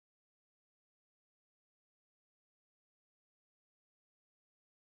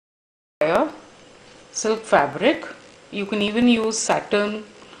require silk fabric. You can even use satin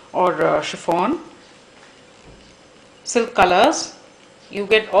or chiffon. Silk colors, you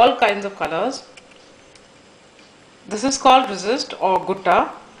get all kinds of colors. This is called resist or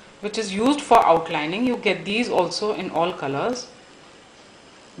gutta, which is used for outlining. You get these also in all colors.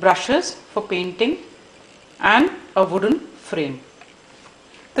 Brushes for painting and a wooden frame.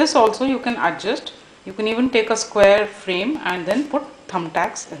 This also you can adjust. You can even take a square frame and then put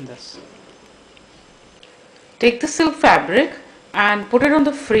thumbtacks in this. Take the silk fabric and put it on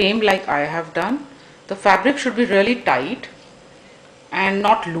the frame like I have done. The fabric should be really tight and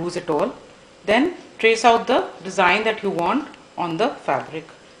not loose at all. Then trace out the design that you want on the fabric.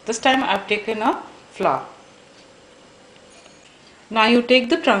 This time I have taken a flower. Now you take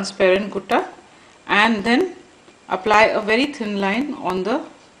the transparent gutta and then apply a very thin line on the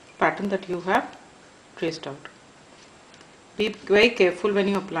pattern that you have traced out. Be very careful when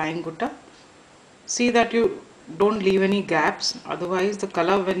you are applying gutta. See that you don't leave any gaps, otherwise the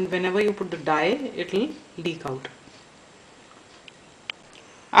color, whenever you put the dye, it will leak out.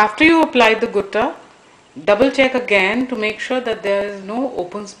 After you apply the gutta, double check again to make sure that there is no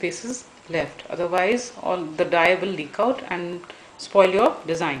open spaces left, otherwise all the dye will leak out and spoil your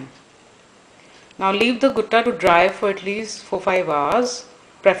design. Now leave the gutta to dry for at least 4-5 hours,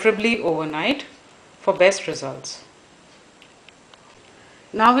 preferably overnight, for best results.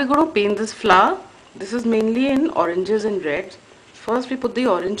 Now we're going to paint this flower. This is mainly in oranges and reds. First we put the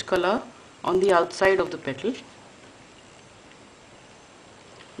orange color on the outside of the petal.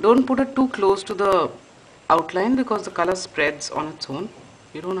 Don't put it too close to the outline because the color spreads on its own.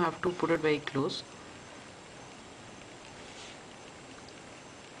 You don't have to put it very close.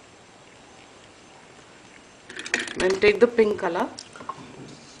 Then take the pink color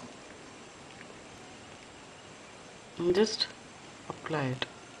and just apply it.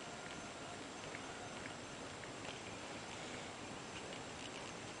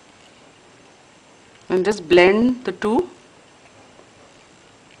 And just blend the two.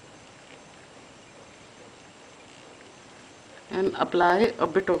 And apply a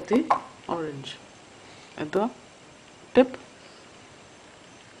bit of the orange at the tip.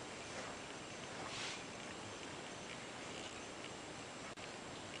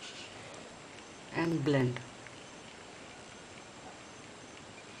 And blend.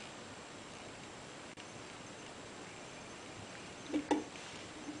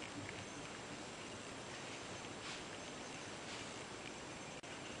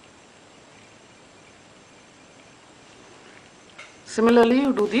 Similarly,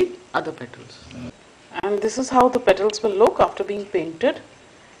 you do the other petals. And this is how the petals will look after being painted.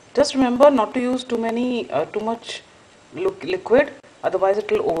 Just remember not to use too much liquid, otherwise it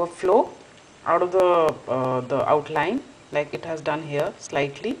will overflow out of the outline, like it has done here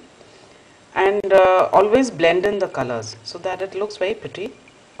slightly. And always blend in the colors so that it looks very pretty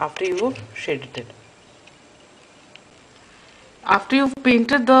after you've shaded it. After you've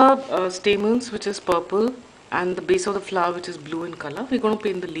painted the stamens, which is purple, and the base of the flower, which is blue in color, we're going to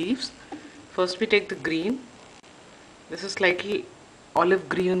paint the leaves. First we take the green. This is slightly olive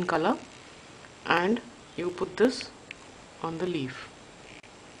green in color, and you put this on the leaf.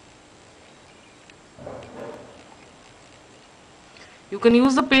 You can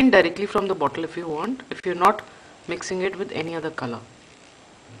use the paint directly from the bottle if you want, if you're not mixing it with any other color.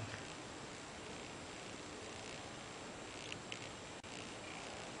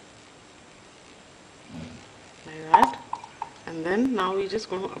 Like that. And then now we're just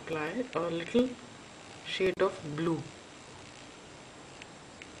going to apply a little shade of blue.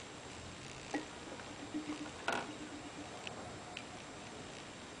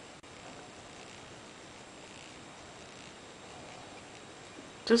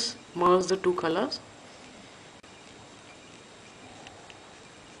 Just merge the two colors.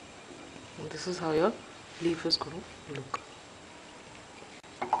 And this is how your leaf is going to look.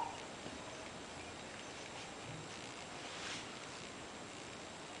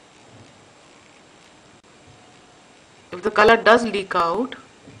 If the color does leak out,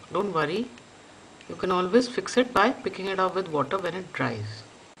 don't worry. You can always fix it by picking it up with water when it dries.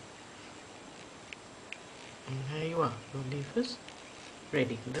 And here you are, your leaf is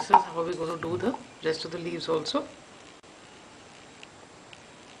ready. This is how we're going to do the rest of the leaves also.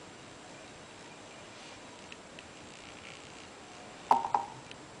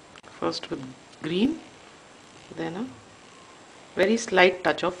 First with green, then a very slight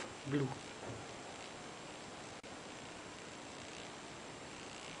touch of blue.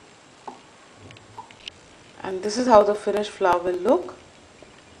 And this is how the finished flower will look.